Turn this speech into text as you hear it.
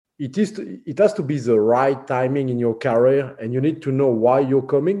it has to be the right timing in your career, and you need to know why you're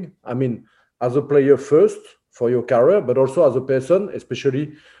coming. I mean, as a player first for your career, but also as a person,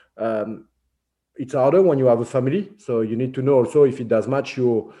 especially. Um, it's harder when you have a family, so you need to know also if it does match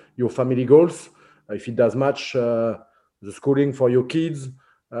your family goals, if it does match the schooling for your kids,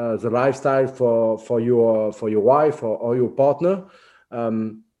 the lifestyle for your wife or your partner.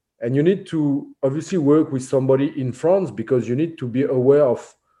 Um, and you need to obviously work with somebody in France because you need to be aware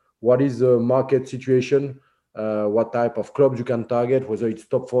of what is the market situation, what type of clubs you can target, whether it's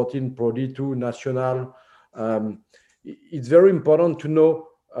top 14, Pro D2, national. Um, it's very important to know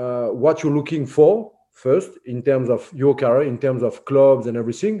what you're looking for first in terms of your career, in terms of clubs and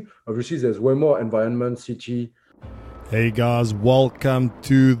everything. Obviously, there's way more environment, city. Hey guys, welcome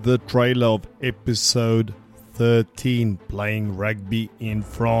to the trailer of episode 13, Playing Rugby in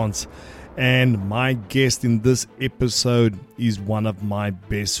France. And my guest in this episode is one of my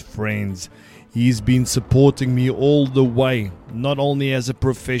best friends. He's been supporting me all the way, not only as a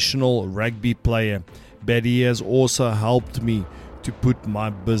professional rugby player, but he has also helped me to put my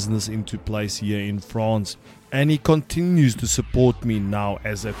business into place here in France. And he continues to support me now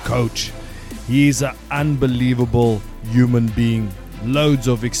as a coach. He is an unbelievable human being, loads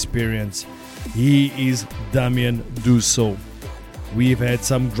of experience. He is Damien Dussault. We've had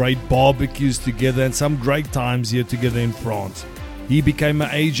some great barbecues together and some great times here together in France. He became an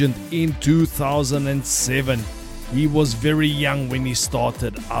agent in 2007. He was very young when he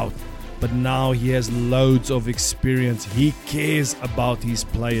started out, but now he has loads of experience. He cares about his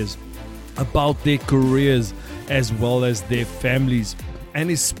players, about their careers, as well as their families,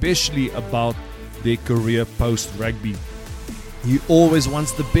 and especially about their career post-rugby. He always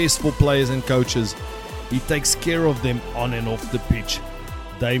wants the best for players and coaches. He takes care of them on and off the pitch.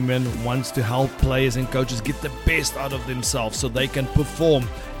 Damien wants to help players and coaches get the best out of themselves so they can perform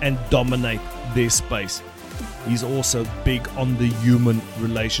and dominate their space. He's also big on the human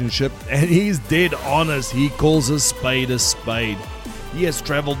relationship, and he's dead honest. He calls a spade a spade. He has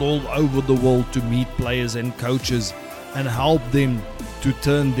traveled all over the world to meet players and coaches and help them to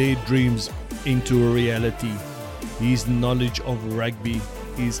turn their dreams into a reality. His knowledge of rugby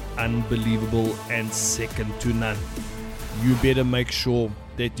is unbelievable and second to none. You better make sure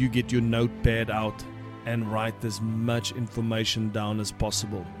that you get your notepad out and write as much information down as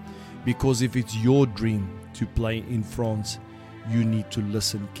possible. Because if it's your dream to play in France, you need to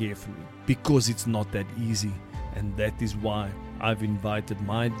listen carefully. Because it's not that easy. And that is why I've invited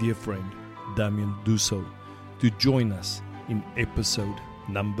my dear friend, Damien Dussault, to join us in episode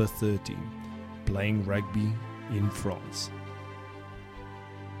number 13, Playing Rugby in France.